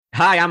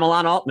Hi, I'm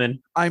Alon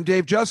Altman. I'm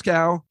Dave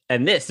Juskow.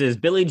 And this is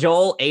Billy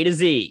Joel A to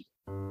Z.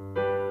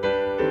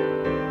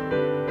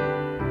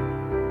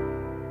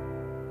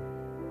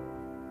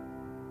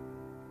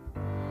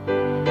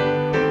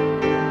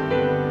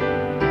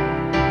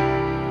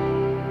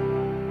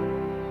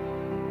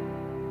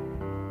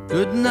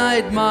 Good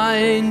night, my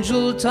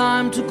angel,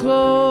 time to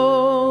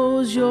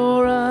close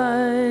your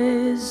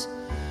eyes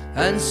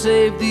and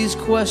save these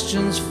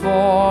questions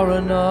for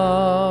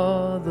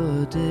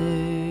another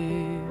day.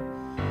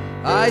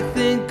 I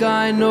think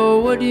I know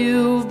what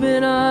you've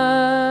been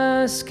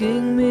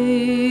asking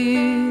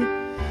me.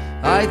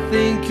 I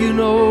think you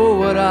know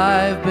what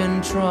I've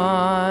been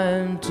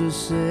trying to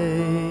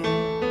say.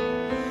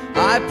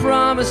 I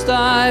promised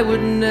I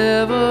would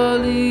never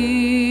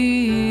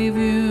leave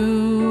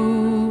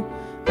you,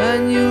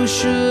 and you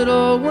should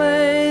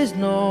always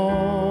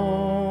know,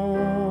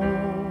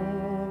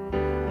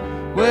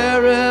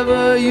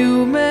 wherever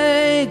you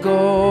may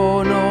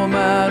go, no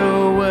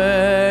matter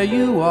where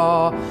you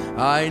are,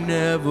 I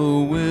never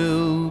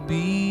will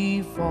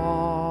be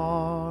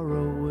far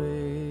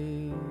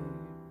away.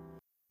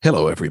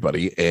 Hello,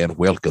 everybody, and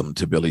welcome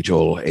to Billy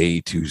Joel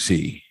A to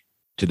Z.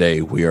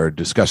 Today we are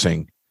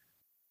discussing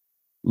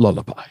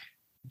Lullaby.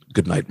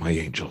 Good night, my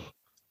angel.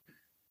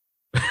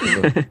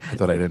 I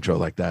thought I'd intro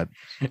like that.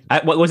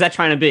 What was that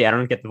trying to be? I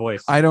don't get the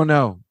voice. I don't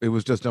know. It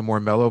was just a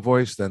more mellow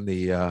voice than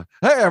the, hey,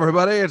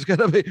 everybody, it's going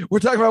to be, we're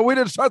talking about we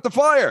didn't start the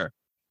fire.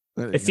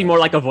 It seemed more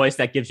like a voice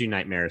that gives you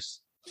nightmares.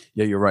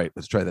 Yeah, you're right.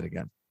 Let's try that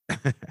again.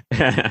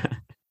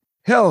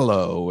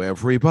 Hello,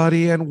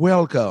 everybody, and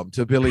welcome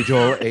to Billy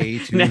Joel A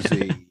to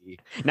Z.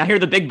 Now hear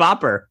the big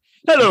bopper.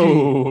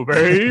 Hello,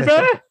 baby.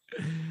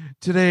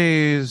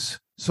 Today's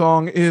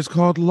song is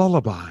called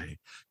Lullaby.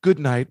 Good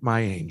night,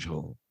 my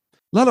angel.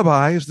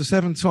 Lullaby is the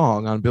seventh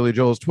song on Billy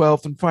Joel's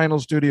 12th and final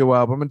studio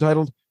album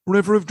entitled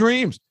River of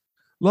Dreams.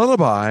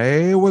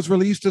 Lullaby was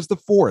released as the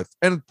fourth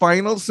and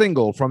final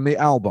single from the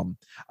album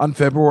on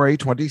February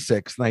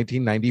 26,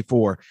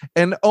 1994,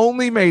 and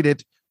only made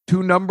it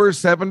to number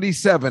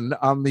 77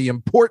 on the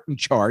important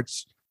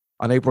charts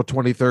on April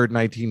 23rd,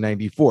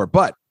 1994,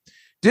 but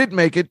did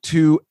make it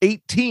to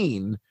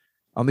 18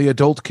 on the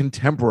adult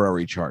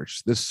contemporary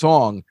charts. This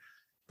song,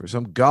 for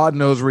some God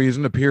knows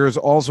reason, appears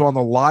also on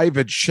the Live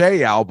at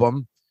Shea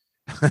album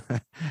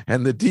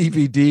and the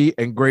DVD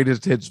and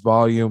Greatest Hits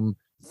Volume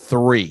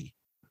 3.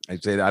 I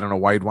say I don't know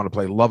why you'd want to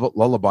play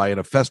Lullaby in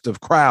a festive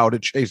crowd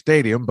at Shea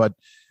Stadium, but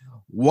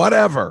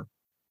whatever.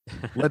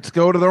 Let's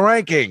go to the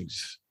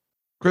rankings.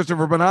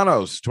 Christopher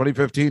Bonanos,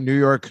 2015 New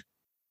York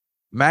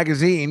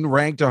Magazine,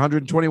 ranked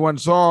 121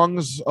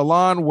 songs.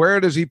 Alon, where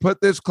does he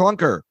put this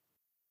clunker?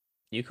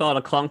 You call it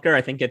a clunker.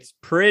 I think it's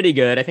pretty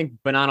good. I think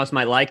Bonanos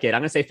might like it. I'm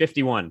going to say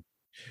 51.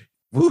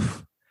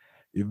 Woof.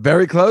 You're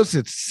very close.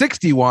 It's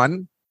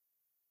 61.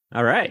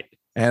 All right.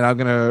 And I'm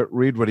going to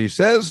read what he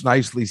says.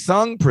 Nicely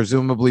sung,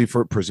 presumably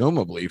for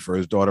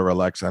his daughter,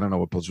 Alexa. I don't know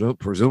what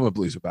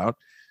presumably is about.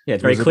 Yeah,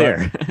 it's very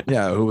clear.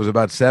 Who was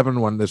about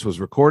 7 when this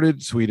was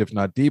recorded. Sweet, if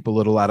not deep, a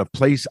little out of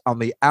place on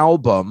the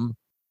album.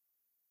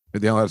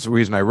 That's the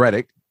reason I read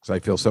it, because I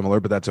feel similar,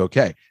 but that's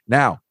okay.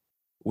 Now,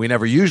 we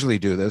never usually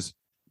do this,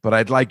 but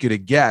I'd like you to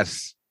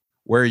guess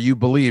where you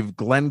believe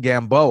Glenn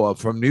Gamboa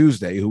from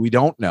Newsday, who we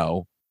don't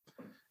know,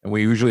 and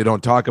we usually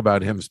don't talk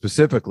about him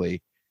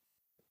specifically.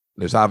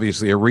 There's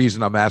obviously a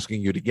reason I'm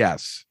asking you to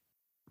guess.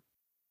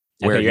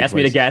 Okay, you asked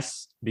me to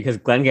guess because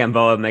Glenn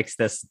Gamboa makes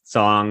this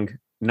song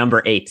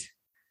number 8.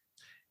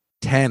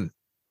 10.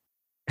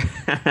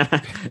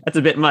 That's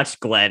a bit much,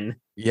 Glenn.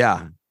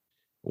 Yeah.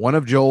 One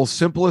of Joel's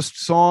simplest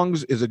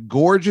songs is a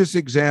gorgeous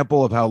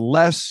example of how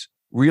less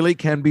really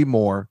can be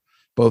more,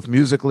 both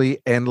musically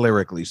and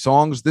lyrically.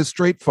 Songs this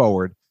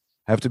straightforward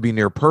have to be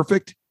near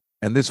perfect,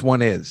 and this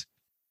one is.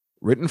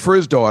 Written for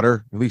his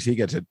daughter, at least he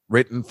gets it,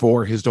 written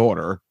for his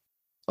daughter,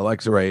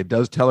 Alexa Ray. It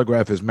does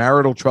telegraph his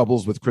marital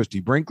troubles with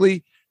Christy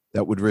Brinkley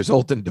that would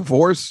result in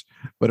divorce,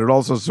 but it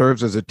also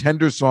serves as a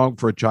tender song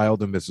for a child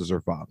who misses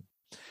her father.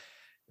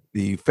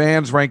 The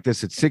fans rank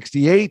this at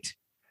 68,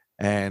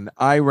 and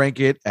I rank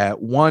it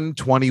at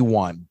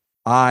 121.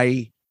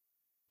 I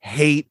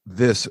hate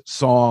this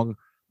song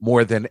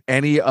more than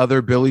any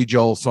other Billy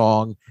Joel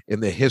song in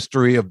the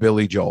history of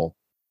Billy Joel.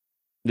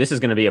 This is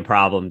going to be a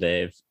problem,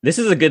 Dave. This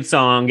is a good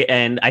song,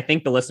 and I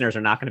think the listeners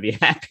are not going to be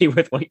happy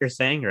with what you're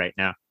saying right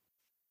now.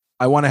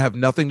 I want to have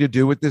nothing to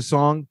do with this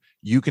song.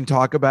 You can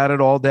talk about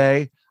it all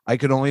day. I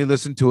could only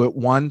listen to it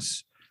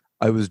once.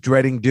 I was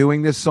dreading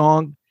doing this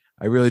song.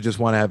 I really just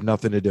want to have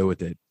nothing to do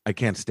with it. I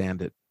can't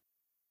stand it.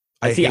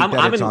 I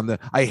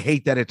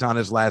hate that it's on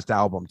his last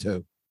album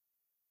too.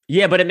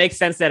 Yeah, but it makes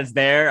sense that it's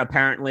there.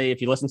 Apparently,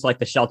 if you listen to like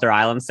the Shelter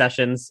Island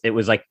sessions, it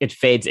was like it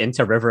fades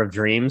into River of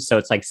Dreams. So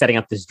it's like setting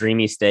up this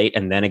dreamy state.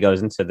 And then it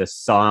goes into this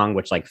song,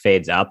 which like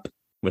fades up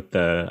with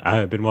the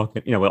I've been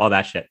walking, with all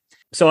that shit.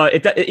 So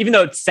even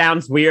though it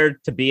sounds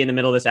weird to be in the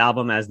middle of this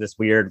album as this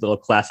weird little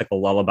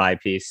classical lullaby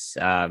piece,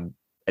 I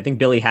think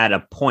Billy had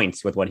a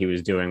point with what he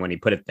was doing when he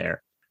put it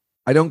there.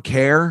 I don't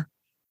care.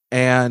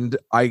 And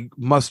I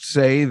must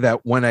say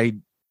that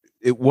when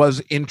it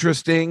was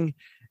interesting,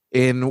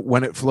 in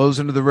When It Flows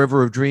into the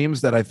River of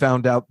Dreams that I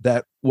found out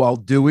that while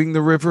doing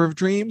the River of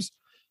Dreams,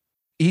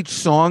 each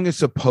song is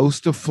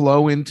supposed to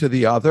flow into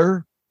the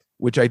other,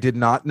 which I did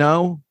not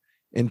know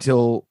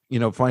until,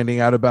 finding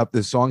out about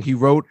this song. He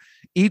wrote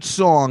each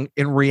song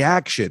in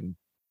reaction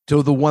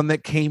to the one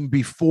that came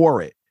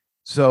before it.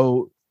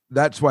 So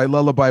that's why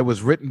Lullaby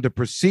was written to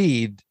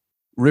precede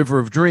River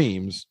of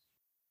Dreams.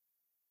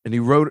 And he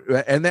wrote,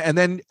 and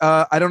then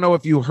I don't know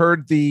if you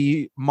heard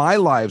the My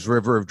Lives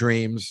River of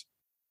Dreams,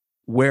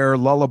 where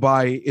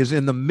Lullaby is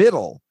in the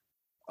middle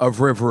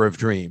of River of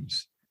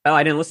Dreams. Oh,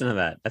 I didn't listen to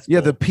that. That's cool.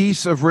 Yeah, the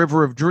piece of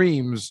River of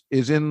Dreams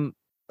is in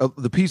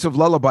the piece of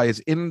Lullaby is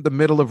in the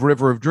middle of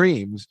River of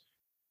Dreams,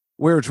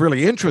 where it's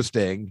really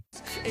interesting.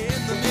 In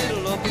the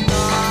middle of the night.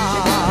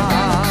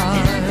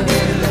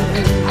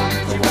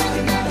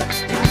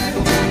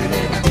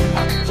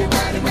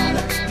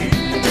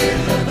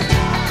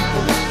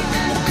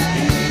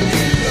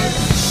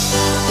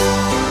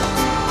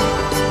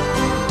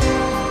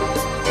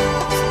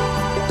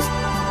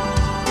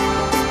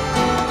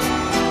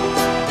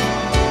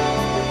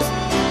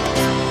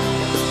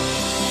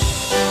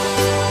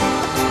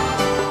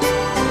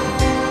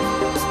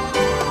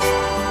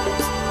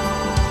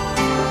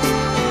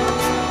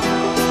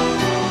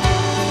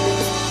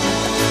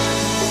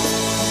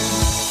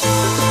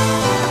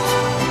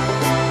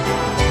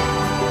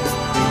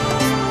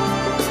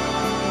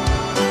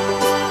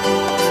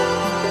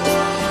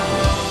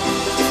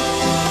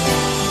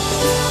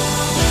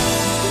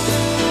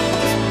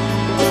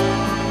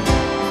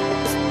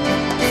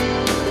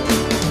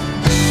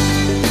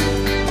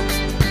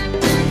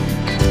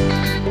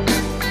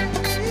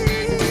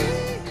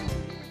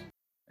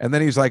 And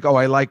then he's like, oh,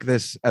 I like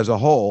this as a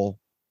whole.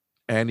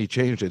 And he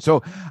changed it.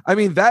 So, I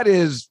mean, that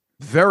is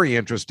very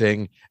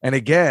interesting. And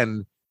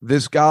again,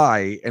 this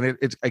guy, and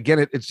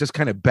it's just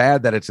kind of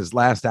bad that it's his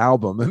last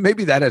album. And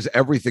maybe that has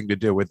everything to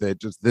do with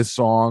it. Just this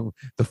song,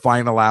 the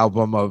final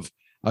album of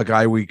a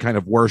guy we kind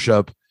of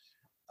worship.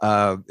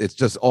 It's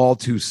just all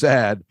too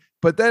sad.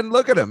 But then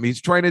look at him.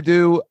 He's trying to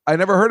do, I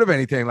never heard of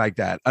anything like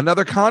that.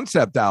 Another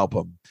concept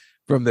album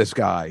from this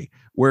guy,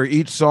 where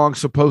each song's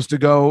supposed to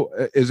go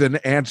is an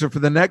answer for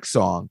the next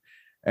song.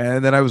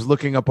 And then I was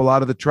looking up a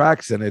lot of the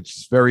tracks, and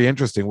it's very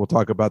interesting. We'll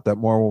talk about that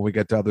more when we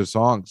get to other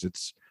songs.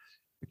 It's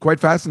quite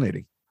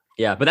fascinating.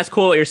 Yeah, but that's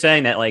cool what you're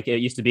saying, that like it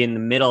used to be in the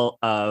middle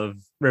of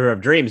River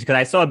of Dreams, because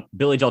I saw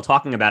Billy Joel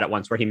talking about it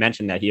once, where he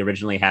mentioned that he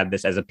originally had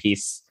this as a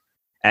piece,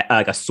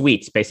 like a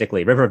suite,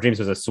 basically. River of Dreams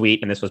was a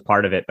suite, and this was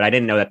part of it. But I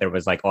didn't know that there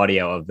was like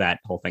audio of that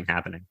whole thing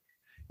happening.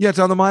 Yeah, it's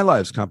on the My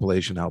Lives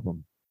compilation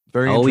album.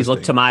 Very always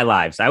look to My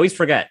Lives. I always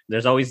forget.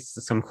 There's always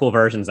some cool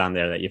versions on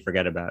there that you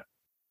forget about.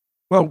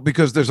 Well,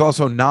 because there's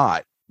also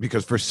not,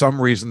 because for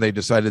some reason they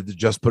decided to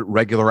just put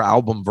regular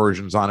album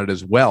versions on it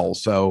as well.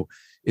 So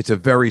it's a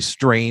very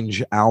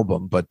strange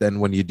album. But then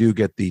when you do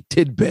get the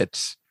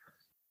tidbits,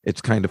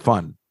 it's kind of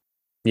fun.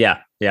 Yeah,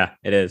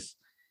 it is.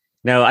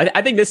 No,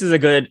 I think this is a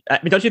good. I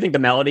mean, don't you think the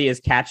melody is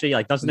catchy?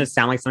 Like, doesn't it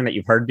sound like something that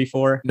you've heard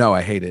before? No,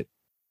 I hate it.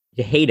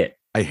 You hate it?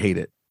 I hate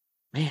it.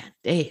 Man,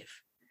 Dave.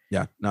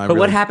 Yeah. No, but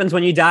what happens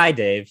when you die,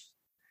 Dave?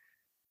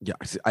 Yeah,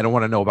 I don't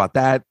want to know about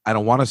that. I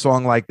don't want a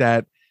song like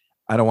that.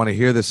 I don't want to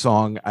hear this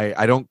song.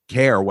 I don't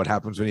care what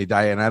happens when you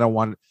die. And I don't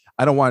want,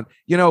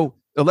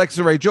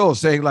 Alexa Ray Joel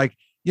saying like,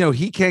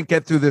 he can't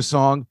get through this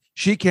song.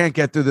 She can't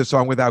get through this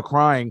song without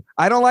crying.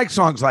 I don't like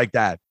songs like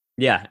that.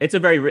 Yeah, it's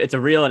a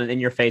real and in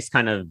your face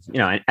kind of,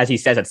 as he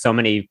says at so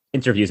many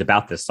interviews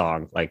about this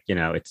song, like,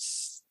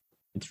 it's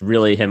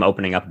really him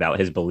opening up about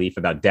his belief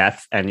about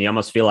death. And you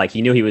almost feel like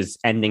he knew he was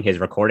ending his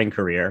recording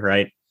career,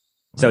 right?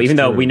 So even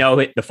though we know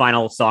the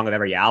final song of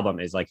every album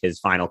is like his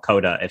final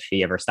coda if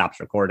he ever stops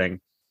recording,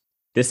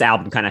 this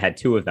album kind of had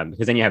two of them,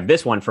 because then you have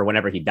this one for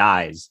whenever he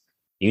dies,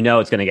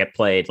 it's going to get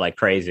played like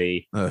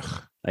crazy. Ugh.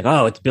 Like,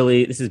 oh, it's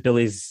Billy. This is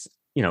Billy's,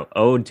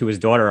 ode to his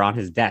daughter on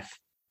his death.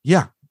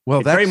 Yeah. Well,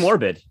 it's that's very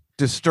morbid,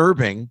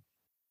 disturbing.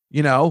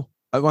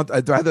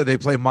 I'd rather they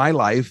play My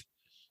Life.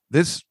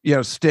 This,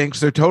 stinks.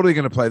 They're totally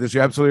going to play this.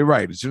 You're absolutely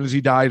right. As soon as he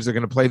dies, they're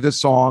going to play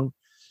this song,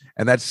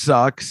 and that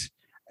sucks.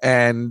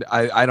 And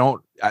I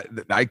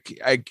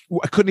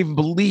couldn't even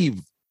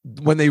believe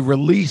when they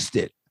released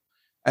it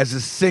as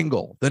a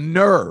single, the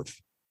nerve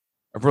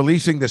of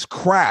releasing this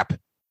crap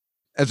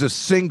as a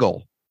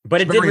single. But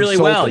it did really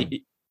well.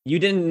 You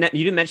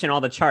didn't mention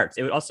all the charts.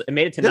 It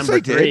made it to number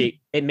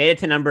 3. It made it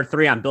to number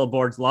 3 on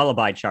Billboard's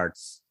Lullaby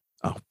charts.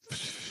 Oh,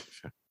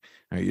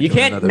 you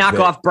can't knock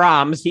off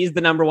Brahms. He's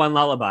the number 1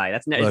 lullaby.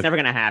 It's never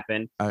going to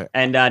happen.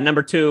 And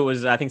number 2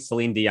 was, I think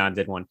Celine Dion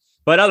did one.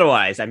 But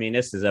otherwise, I mean,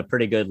 this is a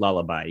pretty good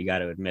lullaby. You got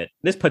to admit,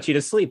 this puts you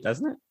to sleep,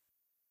 doesn't it?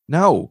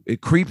 No,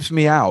 it creeps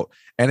me out,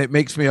 and it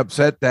makes me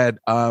upset that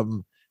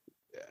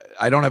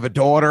I don't have a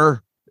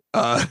daughter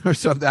or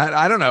something.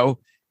 I don't know.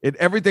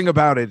 Everything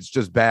about it's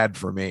just bad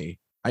for me.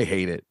 I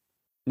hate it.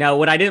 Now,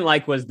 what I didn't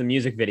like was the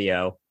music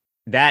video.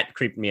 That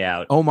creeped me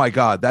out. Oh my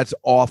God, that's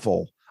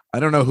awful. I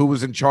don't know who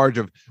was in charge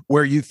of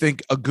where you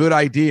think a good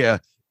idea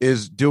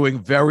is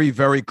doing very,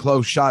 very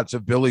close shots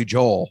of Billy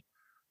Joel.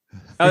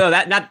 Oh no,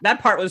 that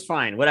part was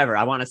fine. Whatever.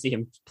 I want to see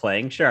him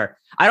playing. Sure.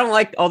 I don't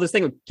like all this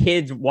thing with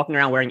kids walking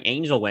around wearing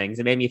angel wings.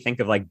 It made me think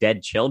of like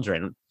dead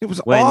children. It was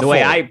When awful. the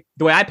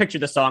way I picture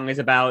the song is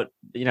about,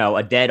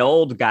 a dead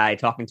old guy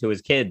talking to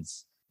his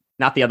kids,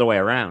 not the other way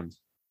around.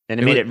 And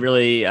it made it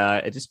really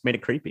it just made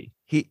it creepy.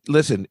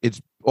 Listen,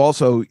 it's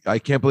also, I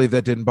can't believe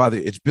that didn't bother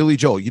you. It's Billy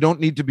Joel. You don't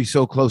need to be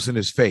so close in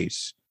his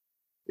face.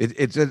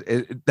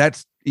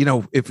 That's,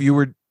 if you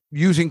were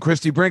using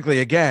Christy Brinkley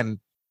again,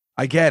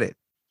 I get it.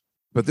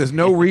 But there's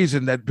no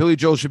reason that Billy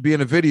Joel should be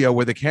in a video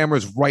where the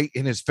camera's right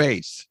in his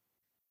face.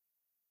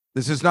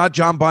 This is not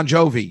John Bon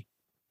Jovi.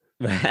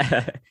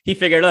 He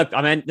figured, look,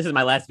 this is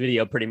my last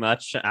video pretty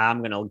much. I'm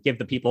going to give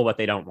the people what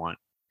they don't want.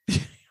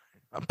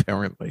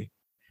 Apparently.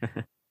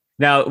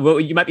 Now, what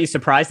you might be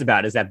surprised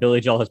about is that Billy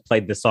Joel has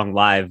played this song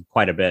live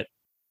quite a bit.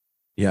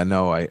 Yeah,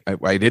 no, I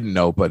didn't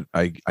know, but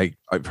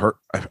I've heard.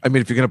 I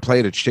mean, if you're going to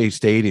play it at Shea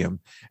Stadium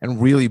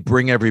and really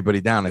bring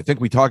everybody down, I think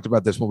we talked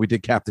about this when we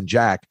did Captain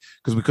Jack,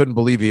 because we couldn't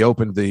believe he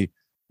opened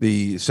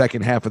the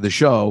second half of the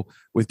show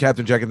with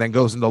Captain Jack and then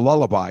goes into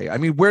Lullaby. I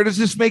mean, where does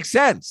this make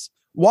sense?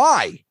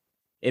 Why?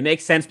 It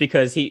makes sense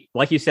because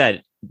like you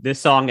said, this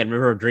song and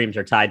River of Dreams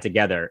are tied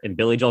together. In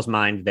Billy Joel's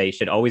mind, they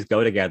should always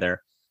go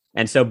together.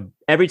 And so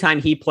every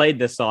time he played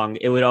this song,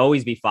 it would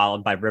always be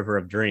followed by River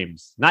of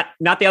Dreams.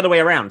 Not the other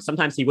way around.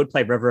 Sometimes he would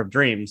play River of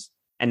Dreams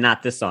and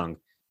not this song.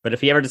 But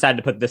if he ever decided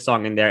to put this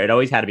song in there, it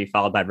always had to be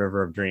followed by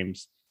River of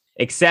Dreams,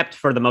 except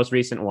for the most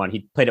recent one.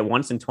 He played it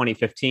once in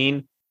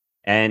 2015.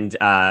 And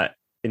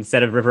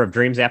instead of River of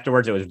Dreams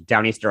afterwards, it was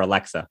Downeaster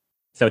Alexa.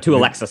 So two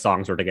Alexa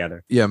songs were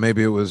together. Yeah,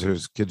 maybe it was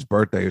his kid's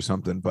birthday or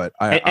something. But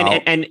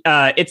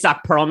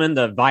Itzhak Perlman,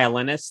 the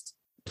violinist,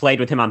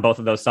 played with him on both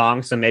of those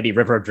songs. So maybe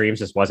River of Dreams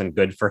just wasn't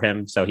good for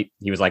him. So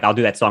he was like, I'll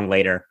do that song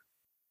later.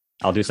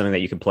 I'll do something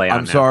that you can play on.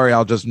 I'm sorry.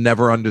 I'll just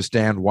never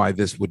understand why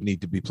this would need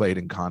to be played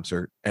in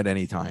concert at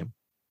any time.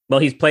 Well,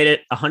 he's played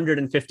it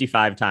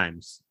 155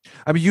 times.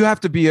 I mean, you have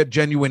to be a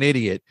genuine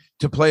idiot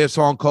to play a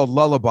song called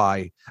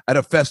Lullaby at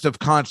a festive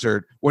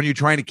concert when you're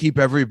trying to keep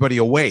everybody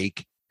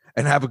awake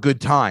and have a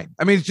good time.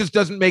 I mean, it just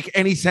doesn't make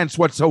any sense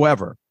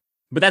whatsoever.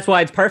 But that's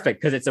why it's perfect,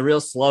 because it's a real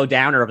slow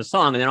downer of a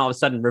song. And then all of a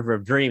sudden, River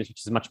of Dreams,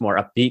 which is much more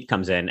upbeat,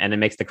 comes in and it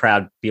makes the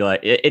crowd feel like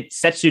it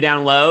sets you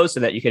down low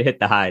so that you can hit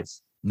the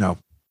highs. No,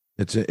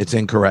 it's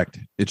incorrect.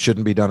 It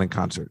shouldn't be done in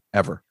concert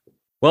ever.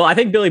 Well, I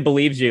think Billy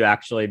believes you,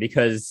 actually,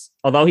 because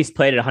although he's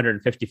played it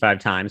 155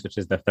 times, which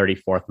is the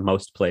 34th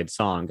most played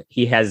song,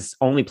 he has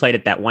only played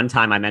it that one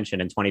time I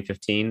mentioned in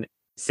 2015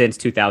 since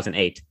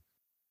 2008.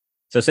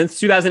 So since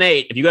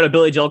 2008, if you go to a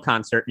Billy Joel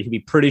concert, you can be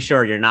pretty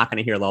sure you're not going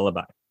to hear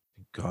Lullaby.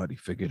 God, he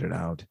figured it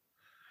out.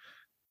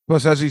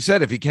 Plus, as he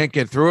said, if he can't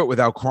get through it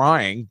without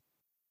crying,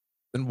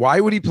 then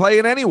why would he play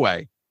it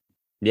anyway?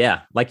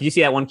 Yeah. Like you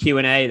see that one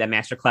Q&A, that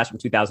masterclass from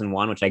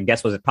 2001, which I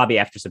guess was probably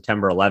after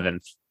September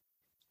 11th,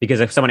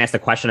 because if someone asked a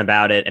question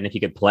about it and if he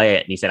could play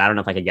it, and he said, I don't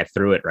know if I could get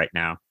through it right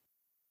now.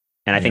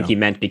 And I think he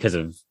meant because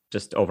of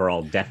just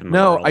overall death in the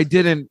world. I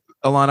didn't,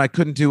 Alon. I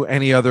couldn't do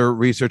any other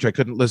research. I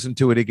couldn't listen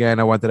to it again.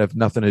 I wanted to have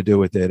nothing to do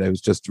with it. It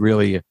was just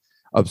really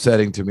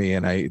upsetting to me.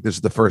 And this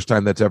is the first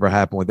time that's ever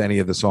happened with any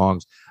of the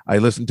songs. I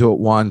listened to it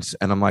once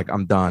and I'm like,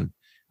 I'm done.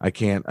 I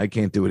can't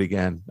do it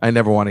again. I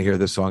never want to hear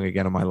this song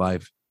again in my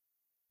life.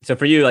 So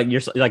for you,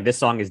 you're like, this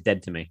song is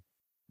dead to me.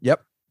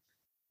 Yep.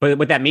 But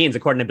what that means,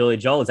 according to Billy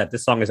Joel, is that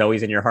this song is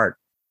always in your heart.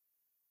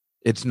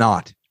 It's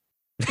not.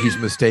 He's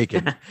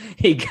mistaken.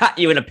 He got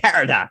you in a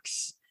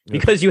paradox. Yep.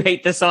 Because you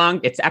hate this song,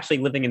 it's actually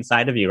living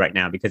inside of you right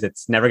now because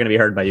it's never going to be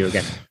heard by you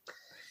again.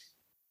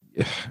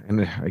 Yeah,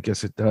 and I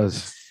guess it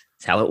does.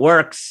 That's how it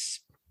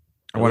works.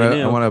 I want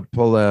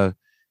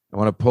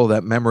to pull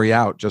that memory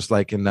out, just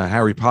like in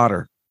Harry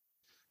Potter.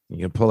 You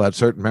can pull out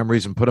certain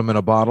memories and put them in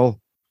a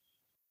bottle,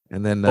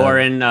 and then or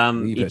in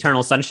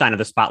Eternal Sunshine of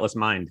the Spotless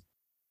Mind.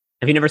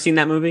 Have you never seen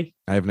that movie?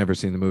 I have never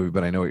seen the movie,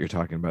 but I know what you're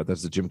talking about.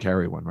 That's the Jim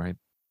Carrey one, right?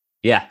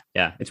 Yeah.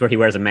 It's where he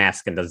wears a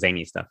mask and does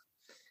zany stuff.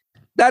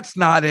 That's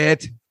not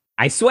it.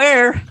 I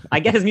swear. I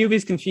get his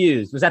movies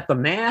confused. Was that The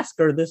Mask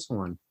or this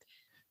one?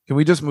 Can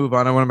we just move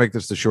on? I want to make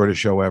this the shortest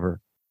show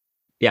ever.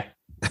 Yeah.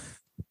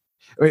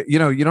 You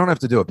don't have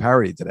to do a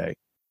parody today.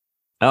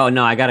 Oh,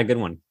 no, I got a good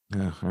one.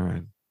 Yeah, all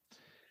right.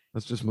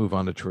 Let's just move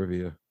on to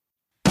trivia.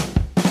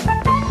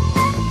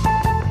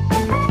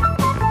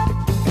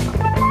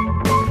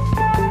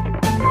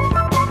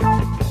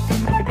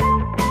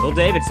 Well,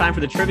 Dave, it's time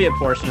for the trivia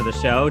portion of the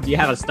show. Do you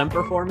have a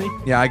stumper for me?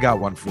 Yeah, I got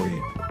one for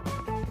you.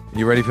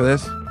 You ready for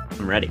this?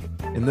 I'm ready.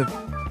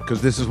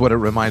 Because this is what it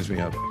reminds me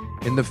of.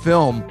 In the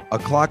film A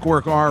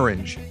Clockwork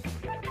Orange,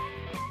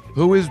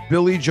 who is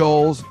Billy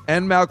Joel's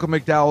and Malcolm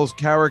McDowell's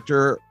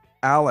character,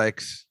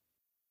 Alex,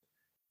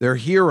 their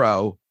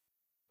hero,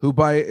 who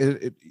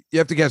you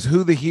have to guess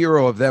who the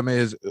hero of them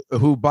is,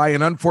 who by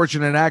an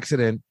unfortunate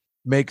accident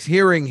makes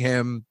hearing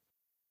him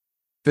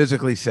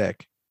physically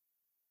sick.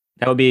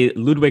 That would be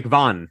Ludwig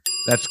von.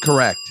 That's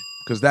correct,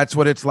 because that's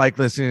what it's like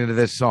listening to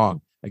this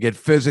song. I get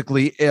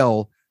physically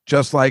ill,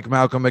 just like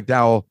Malcolm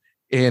McDowell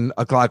in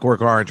A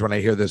Clockwork Orange when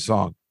I hear this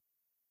song.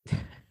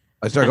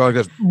 I start going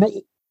like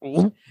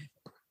this.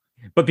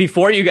 But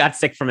before you got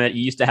sick from it,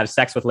 you used to have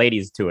sex with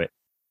ladies to it.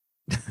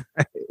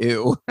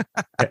 Ew.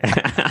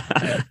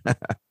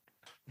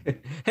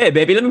 Hey,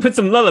 baby, let me put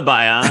some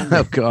lullaby on.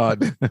 Oh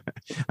God,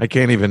 I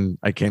can't even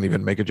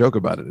make a joke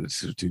about it.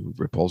 It's too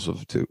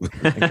repulsive to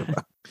think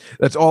about.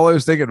 That's all I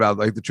was thinking about.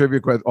 Like the trivia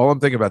question. All I'm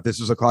thinking about.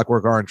 This is a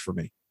Clockwork Orange for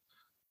me.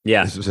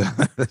 Yeah. This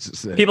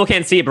is it. People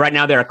can't see it, but right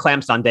now there are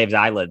clamps on Dave's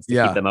eyelids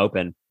to keep them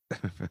open.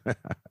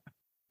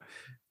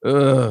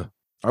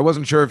 I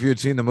wasn't sure if you had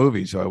seen the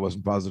movie, so I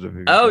wasn't positive.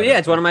 Oh yeah,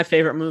 it's one of my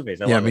favorite movies.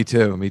 Yeah, me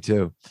too. Me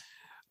too.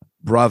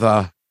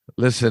 Brother,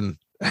 listen.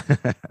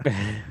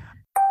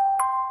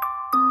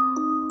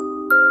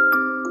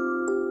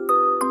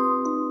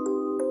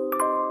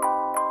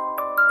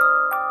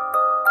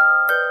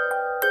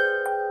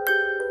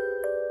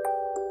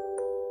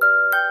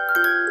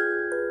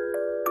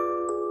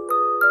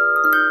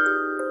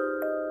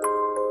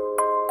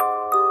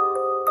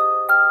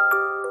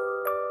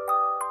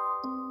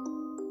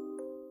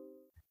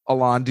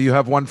 Alon, do you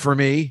have one for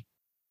me?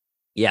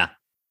 Yeah.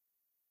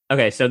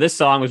 Okay, so this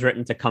song was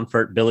written to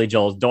comfort Billy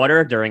Joel's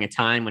daughter during a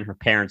time when her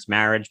parents'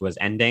 marriage was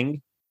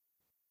ending.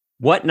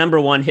 What number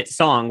one hit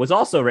song was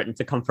also written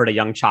to comfort a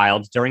young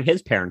child during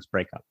his parents'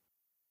 breakup?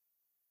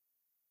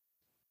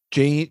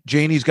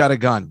 Janie's Got a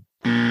Gun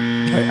by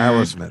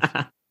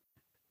Aerosmith.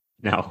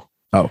 No.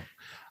 Oh.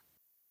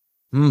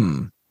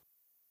 Can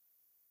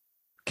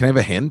I have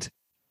a hint?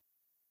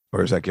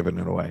 Or is that giving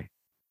it away?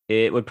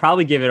 It would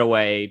probably give it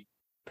away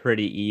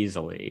pretty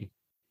easily.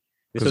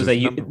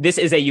 This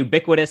is a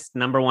ubiquitous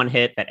number one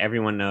hit that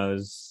everyone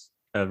knows,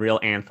 a real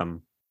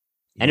anthem.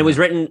 And it was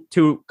written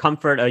to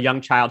comfort a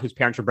young child whose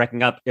parents were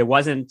breaking up. It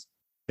wasn't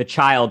the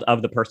child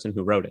of the person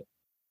who wrote it.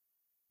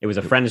 It was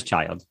a friend's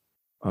child.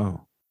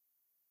 Oh,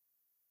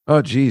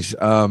 geez.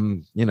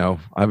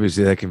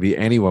 Obviously that can be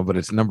anyone, but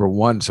it's number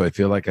one, so I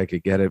feel like I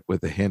could get it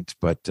with a hint.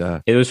 But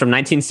it was from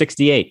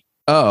 1968.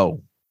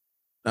 Oh.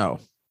 I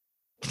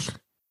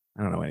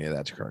don't know any of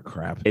that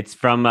crap. It's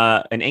from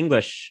an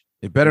English.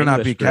 It better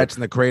not be group. Cats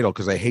in the Cradle,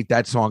 because I hate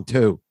that song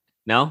too.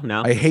 No.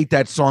 I hate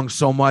that song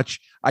so much.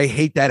 I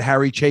hate that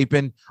Harry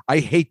Chapin. I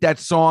hate that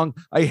song.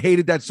 I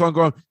hated that song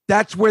growing.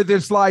 That's where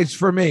this lies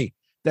for me.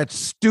 That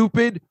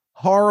stupid,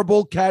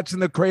 horrible Cats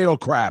in the Cradle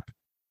crap.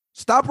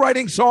 Stop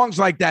writing songs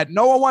like that.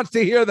 No one wants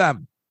to hear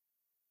them.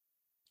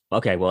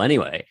 Okay, well,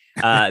 anyway,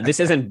 this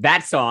isn't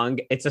that song.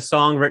 It's a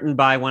song written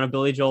by one of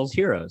Billy Joel's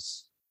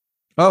heroes.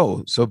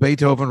 Oh, so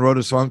Beethoven wrote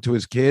a song to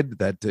his kid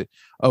that,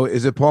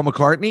 is it Paul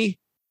McCartney?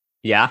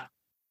 Yeah.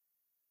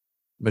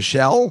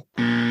 Michelle?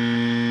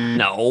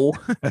 No,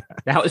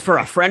 that was for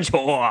a French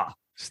whore.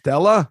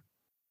 Stella?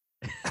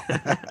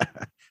 Stella?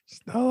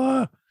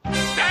 Stella!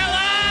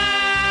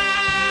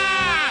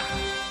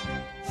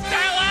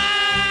 Stella!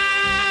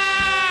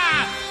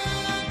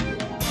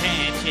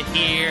 Can't you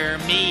hear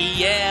me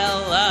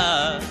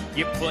yell?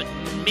 You're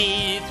putting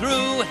me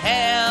through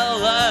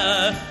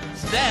hell.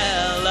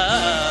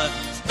 Stella!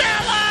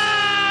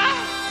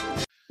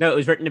 Stella! No, it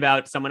was written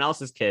about someone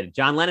else's kid,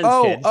 John Lennon's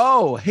kid.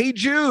 Oh, Hey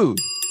Jude.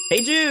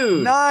 Hey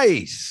Jude.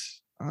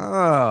 Nice.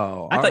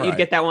 Oh, I thought you'd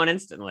get that one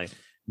instantly.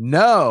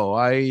 No,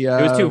 it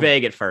was too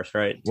vague at first,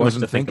 right?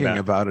 Wasn't thinking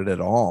about it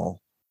at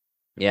all.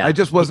 Yeah, I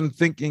just wasn't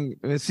thinking.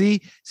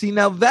 See,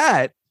 now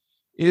that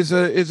is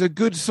a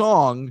good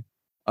song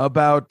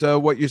about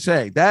what you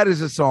say. That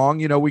is a song,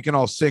 we can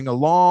all sing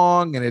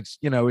along, and it's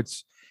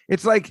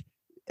like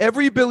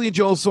every Billy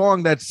Joel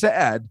song that's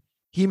sad,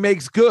 he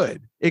makes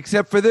good,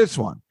 except for this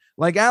one.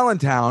 Like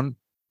Allentown,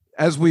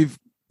 as we've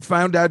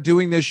found out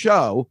doing this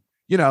show,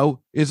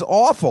 is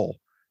awful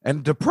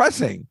and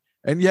depressing,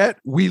 and yet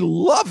we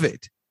love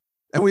it,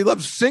 and we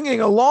love singing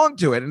along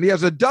to it. And he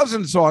has a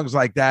dozen songs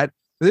like that.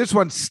 This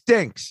one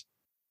stinks.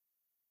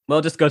 Well,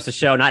 it just goes to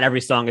show not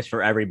every song is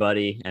for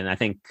everybody, and I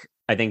think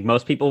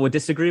most people would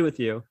disagree with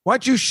you. Why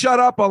don't you shut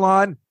up,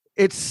 Alon?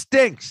 It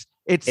stinks.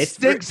 It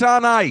stinks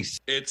on ice.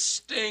 It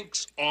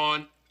stinks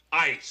on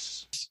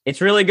ice.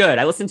 It's really good.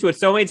 I listened to it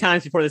so many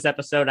times before this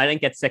episode. I didn't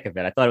get sick of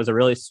it. I thought it was a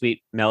really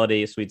sweet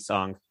melody, a sweet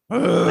song.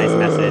 Nice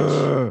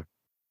message.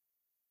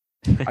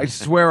 I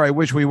swear, I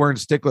wish we weren't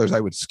sticklers. I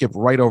would skip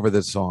right over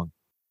this song.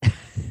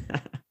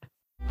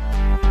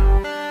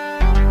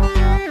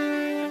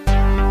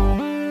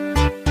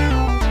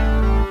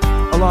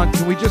 Alon,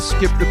 can we just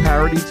skip the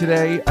parody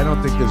today? I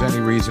don't think there's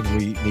any reason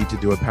we need to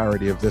do a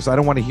parody of this. I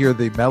don't want to hear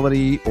the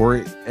melody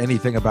or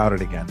anything about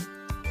it again.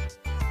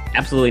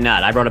 Absolutely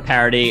not. I wrote a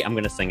parody. I'm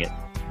going to sing it.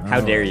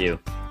 How dare you?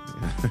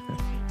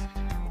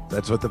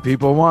 That's what the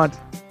people want.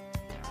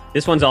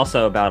 This one's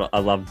also about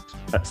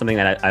something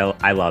that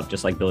I love,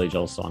 just like Billy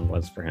Joel's song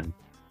was for him.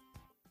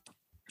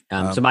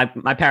 So my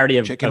parody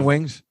of chicken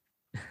wings.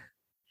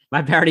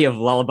 My parody of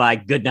Lullaby,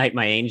 Good Night,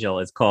 My Angel,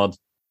 is called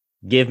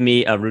Give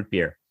Me a Root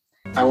Beer.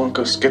 I won't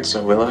go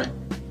schizo, will I?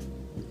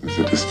 It's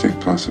a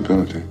distinct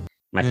possibility.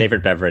 My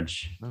favorite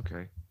beverage.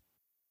 Okay.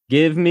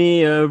 Give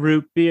me a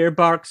root beer,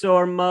 Barks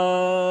or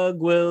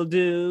mug will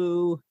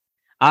do.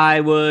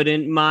 I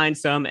wouldn't mind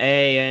some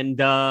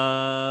A&W.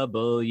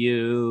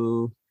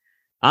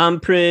 I'm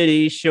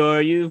pretty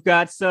sure you've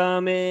got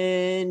some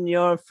in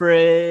your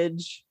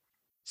fridge.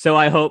 So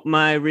I hope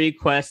my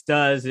request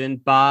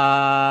doesn't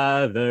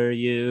bother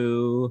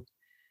you.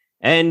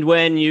 And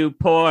when you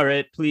pour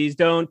it, please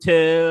don't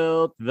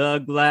tilt the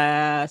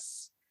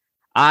glass.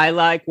 I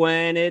like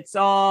when it's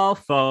all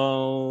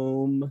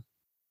foam.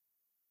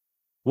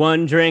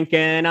 One drink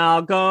and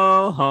I'll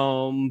go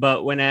home,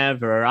 but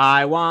whenever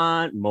I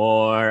want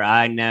more,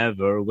 I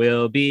never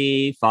will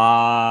be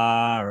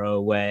far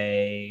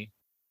away.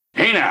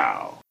 Hey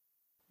now.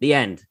 The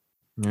end.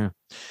 Yeah.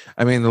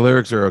 I mean, the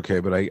lyrics are okay,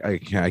 but I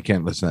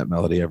can't listen to that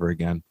melody ever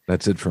again.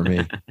 That's it for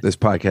me. This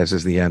podcast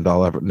is the end.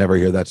 I'll never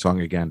hear that song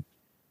again.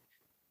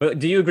 But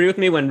do you agree with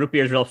me when root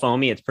beer is real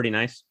foamy? It's pretty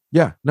nice.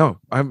 Yeah, no,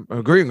 I'm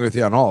agreeing with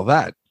you on all of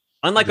that.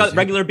 Unlike a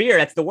regular beer,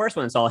 that's the worst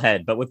when it's all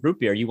head. But with root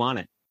beer, you want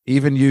it.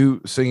 Even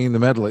you singing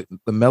the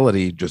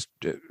melody just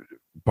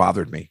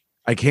bothered me.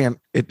 I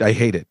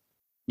hate it.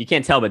 You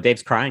can't tell, but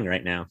Dave's crying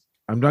right now.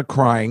 I'm not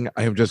crying.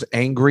 I am just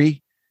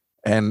angry,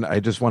 and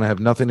I just want to have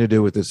nothing to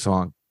do with this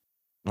song.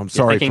 I'm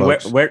sorry,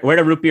 folks. Where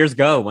do root beers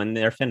go when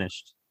they're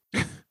finished?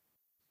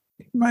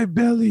 My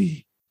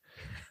belly.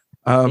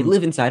 They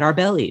live inside our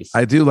bellies.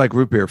 I do like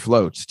root beer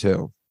floats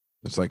too.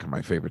 It's like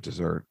my favorite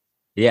dessert.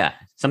 Yeah,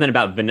 something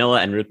about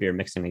vanilla and root beer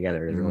mixing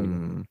together is really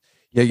good.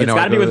 Yeah, it's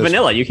got to be with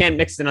vanilla. You can't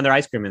mix another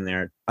ice cream in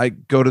there. I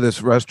go to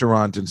this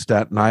restaurant in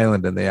Staten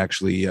Island, and they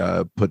actually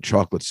put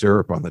chocolate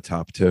syrup on the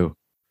top too,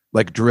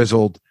 like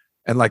drizzled,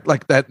 and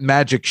like that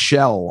magic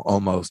shell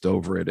almost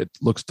over it. It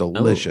looks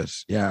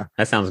delicious. Oh, yeah,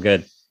 that sounds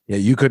good. Yeah,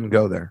 you couldn't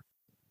go there.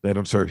 They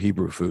don't serve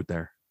Hebrew food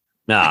there.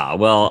 Ah,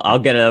 well, I'll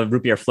get a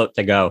root beer float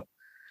to go.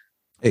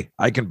 Hey,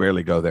 I can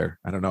barely go there.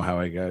 I don't know how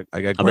I got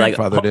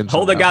grandfathered in.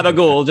 Hold the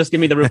gabagool. Just give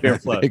me the root beer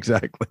float.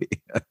 Exactly.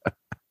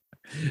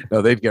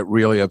 No, they'd get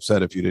really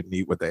upset if you didn't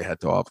eat what they had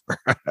to offer.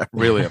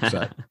 Really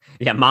upset.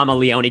 Yeah, Mama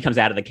Leone comes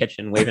out of the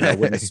kitchen waving a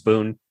wooden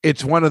spoon.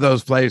 It's one of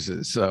those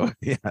places. So,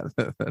 yeah,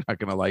 they're not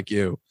going to like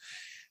you.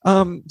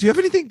 Do you have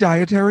anything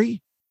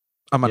dietary?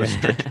 I'm on a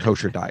strict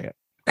kosher diet.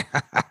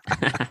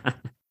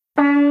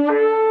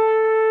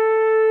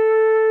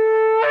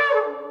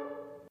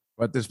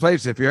 But this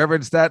place, if you're ever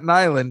in Staten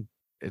Island,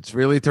 it's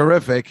really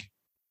terrific.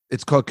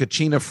 It's called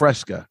Cucina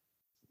Fresca.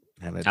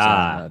 And it's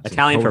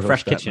Italian for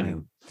fresh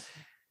kitchen.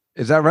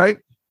 Is that right?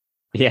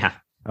 Yeah.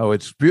 Oh,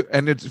 it's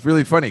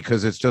really funny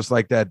because it's just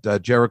like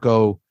that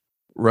Jericho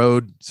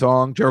Road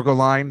song, Jericho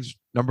Lines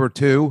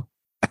 #2.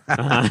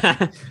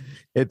 Uh-huh.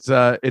 It's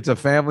a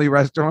family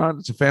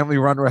restaurant. It's a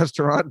family-run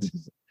restaurant.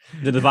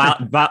 Do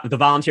the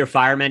volunteer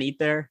firemen eat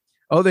there?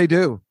 Oh, they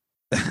do.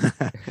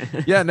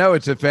 Yeah, no,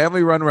 it's a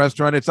family-run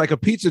restaurant. It's like a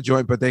pizza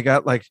joint, but they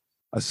got like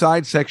a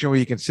side section where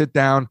you can sit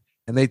down,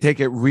 and they take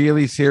it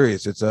really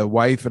serious. It's a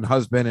wife and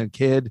husband and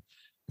kid.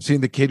 I've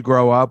seen the kid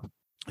grow up.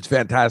 It's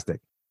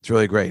fantastic. It's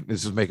really great.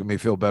 This is making me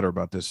feel better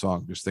about this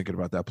song, just thinking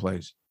about that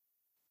place.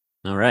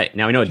 All right.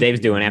 Now we know what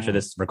Dave's doing after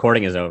this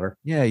recording is over.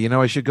 Yeah,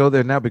 I should go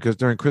there now because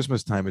during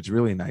Christmas time, it's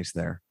really nice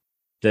there.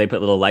 Do they put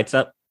little lights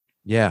up?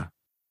 Yeah.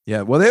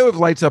 Yeah. Well, they have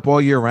lights up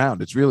all year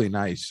round. It's really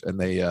nice. And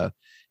they,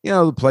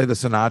 play the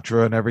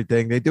Sinatra and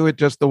everything. They do it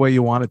just the way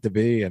you want it to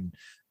be. And,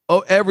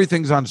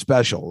 everything's on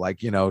special. Like,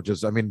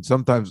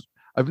 sometimes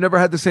I've never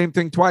had the same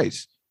thing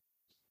twice.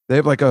 They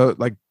have like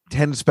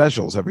 10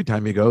 specials every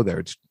time you go there.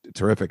 It's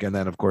terrific. And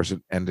then, of course,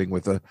 ending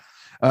with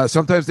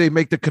sometimes they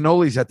make the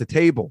cannolis at the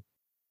table.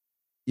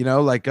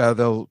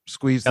 They'll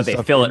squeeze. They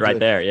fill it right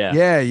there.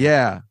 Yeah.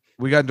 Yeah.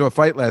 We got into a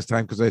fight last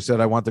time because I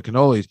said I want the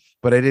cannolis,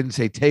 but I didn't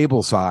say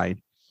table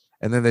side.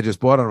 And then they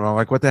just bought them. I'm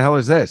like, what the hell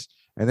is this?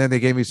 And then they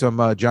gave me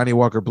some Johnny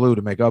Walker Blue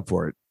to make up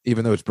for it,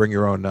 even though it's bring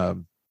your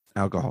own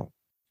alcohol.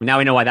 Now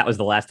we know why that was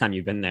the last time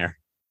you've been there.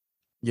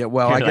 Yeah,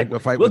 well, I get into a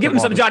fight. We'll give him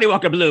some Johnny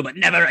Walker Blue, but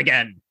never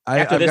again.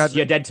 After this,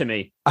 you're dead to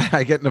me.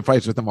 I get into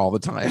fights with them all the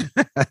time.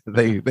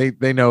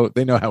 They know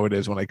how it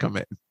is when I come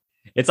in.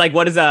 It's like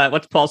what's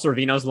Paul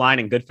Sorvino's line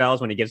in Goodfellas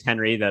when he gives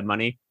Henry the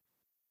money?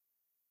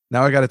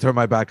 Now I got to turn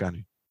my back on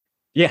you.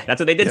 Yeah,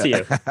 that's what they did to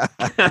you.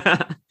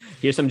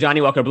 Here's some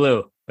Johnny Walker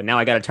Blue, but now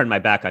I got to turn my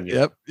back on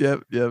you.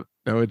 Yep.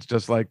 No, it's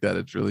just like that.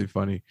 It's really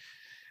funny.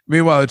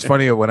 Meanwhile, it's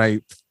funny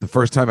when the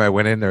first time I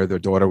went in there, their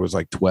daughter was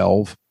like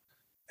 12,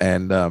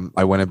 and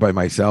I went in by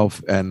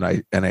myself, and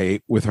I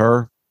ate with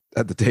her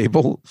at the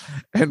table,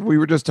 and we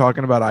were just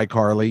talking about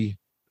iCarly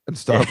and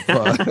stuff.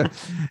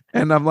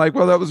 And I'm like,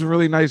 well, that was a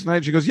really nice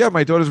night. She goes, yeah,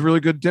 my daughter's a really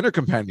good dinner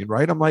companion,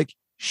 right? I'm like,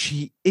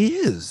 she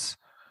is.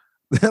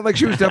 Like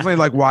she was definitely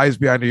like wise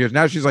behind her years.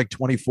 Now she's like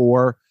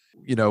 24,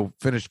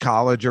 finished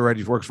college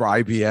already, works for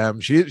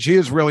IBM. She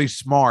is really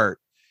smart.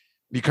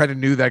 You kind of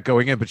knew that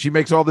going in, but she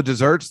makes all the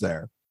desserts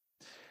there.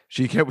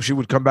 She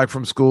would come back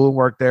from school and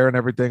work there and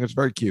everything. It's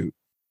very cute.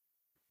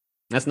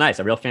 That's nice.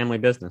 A real family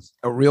business.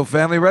 A real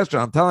family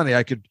restaurant. I'm telling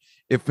you,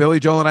 if Billy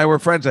Joel and I were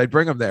friends, I'd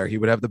bring him there. He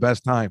would have the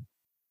best time.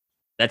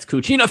 That's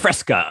Cucina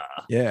Fresca.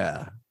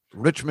 Yeah.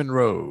 Richmond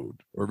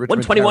Road or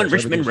 121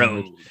 Richmond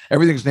Road.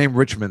 Everything's named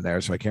Richmond there,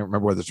 so I can't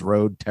remember whether it's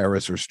road,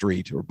 terrace, or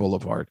street or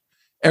boulevard.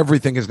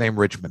 Everything is named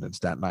Richmond in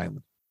Staten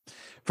Island.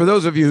 For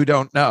those of you who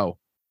don't know,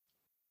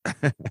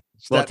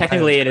 well,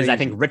 technically it is. I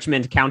think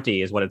Richmond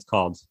County is what it's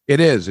called. It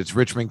is. It's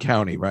Richmond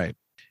County, right?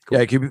 Yeah,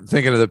 I keep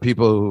thinking of the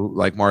people who,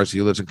 like Marcy,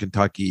 who lives in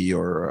Kentucky,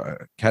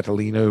 or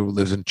Catalina, who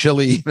lives in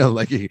Chile. You know,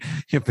 like you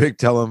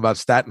tell them about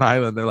Staten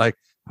Island, they're like,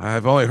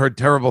 I've only heard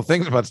terrible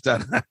things about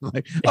Staten Island.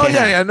 Like, oh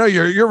yeah, no,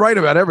 you're right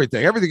about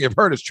everything. Everything you've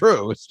heard is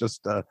true. It's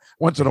just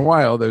once in a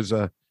while there's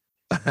a,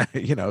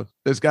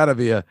 there's got to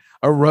be a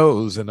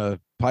rose in a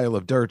pile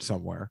of dirt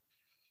somewhere.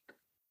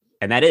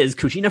 And that is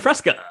Cucina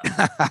Fresca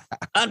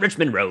on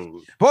Richmond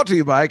Road. Brought to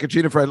you by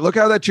Cucina Fresca. Look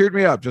how that cheered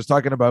me up, just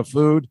talking about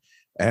food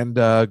and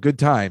good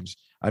times.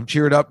 I'm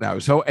cheered up now. I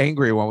was so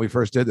angry when we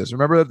first did this.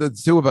 Remember the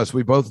two of us,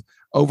 we both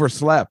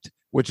overslept,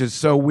 which is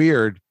so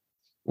weird.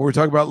 When we're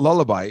talking about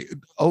Lullaby,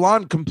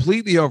 Alon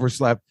completely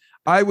overslept.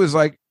 I was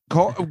like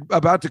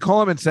about to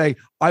call him and say,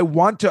 I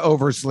want to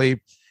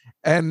oversleep.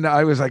 And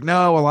I was like,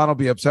 no, Alon will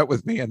be upset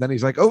with me. And then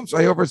he's like, oops,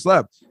 I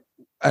overslept.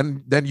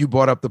 And then you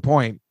brought up the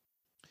point.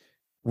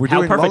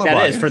 How perfect Lullaby.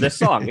 that is for this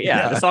song.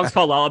 Yeah, the song's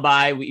called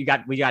Lullaby. We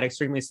got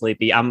extremely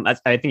sleepy. I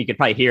think you could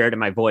probably hear it in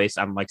my voice.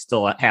 I'm like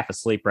still half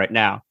asleep right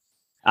now.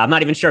 I'm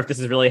not even sure if this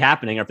is really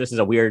happening or if this is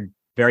a weird,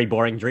 very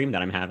boring dream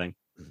that I'm having.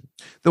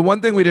 The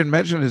one thing we didn't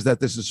mention is that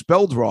this is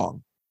spelled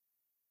wrong.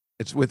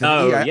 It's with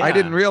an E. Yeah. I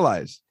didn't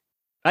realize.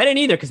 I didn't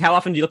either, because how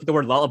often do you look at the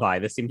word lullaby?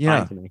 This seemed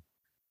fine to me.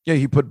 Yeah,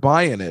 he put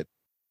by in it.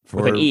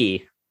 With an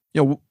E.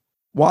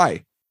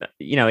 Why?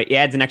 It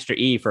adds an extra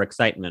E for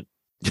excitement.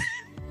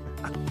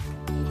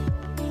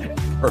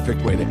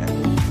 Perfect way to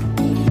end.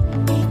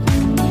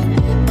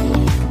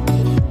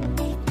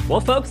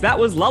 Well, folks, that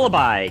was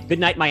Lullaby. Good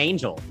Night, My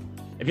Angel.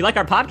 If you like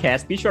our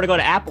podcast, be sure to go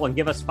to Apple and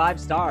give us 5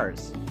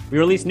 stars. We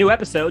release new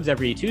episodes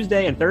every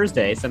Tuesday and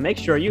Thursday, so make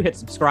sure you hit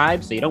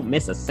subscribe so you don't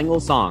miss a single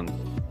song.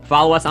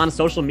 Follow us on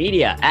social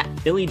media at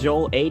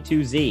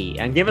BillyJoelA2Z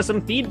and give us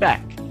some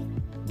feedback.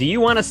 Do you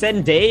want to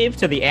send Dave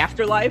to the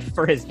afterlife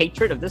for his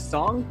hatred of this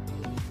song?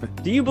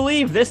 Do you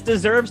believe this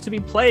deserves to be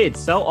played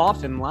so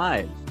often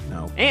live?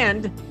 No.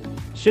 And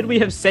should we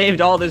have saved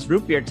all this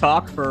root beer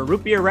talk for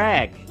root beer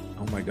rag?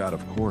 Oh my God,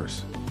 of course.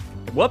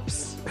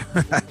 Whoops.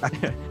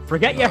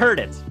 Forget you heard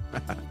it.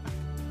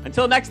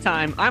 Until next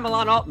time, I'm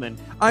Alon Altman.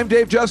 I'm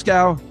Dave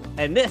Juskow.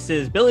 And this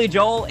is Billy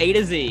Joel A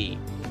to Z.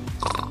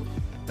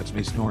 That's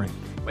me snoring.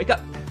 Wake up.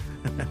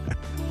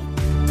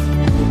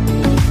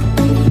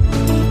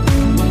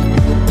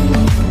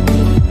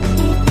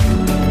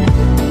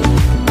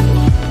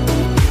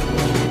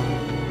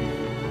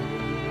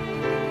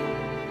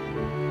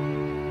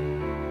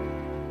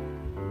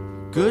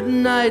 Good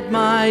night,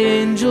 my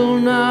angel,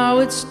 now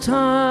it's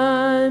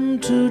time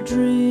to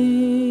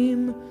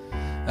dream.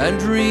 And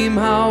dream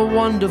how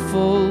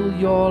wonderful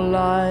your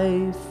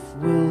life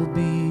will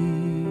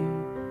be.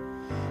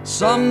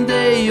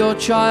 Someday your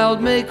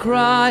child may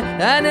cry,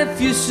 and if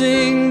you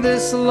sing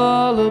this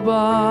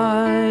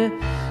lullaby,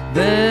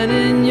 then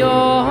in your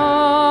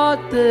heart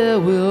there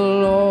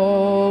will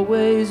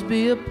always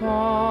be a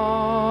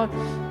part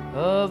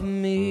of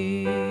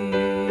me.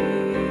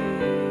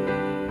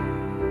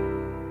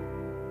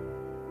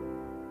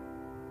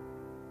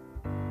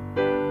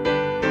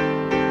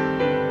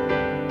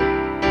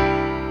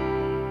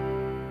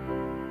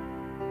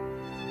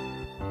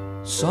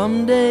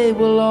 Someday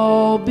we'll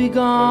all be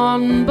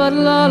gone, but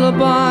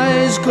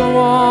lullabies go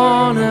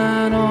on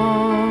and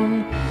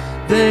on.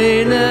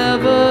 They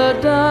never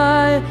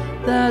die,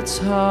 that's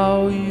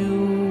how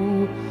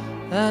you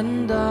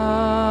and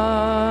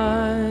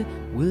I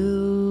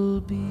will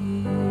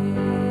be.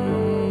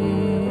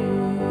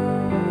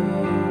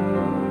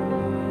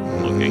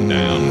 Looking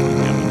down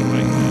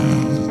right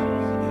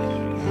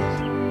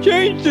now.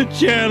 Change the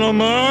channel,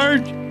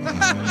 Marge.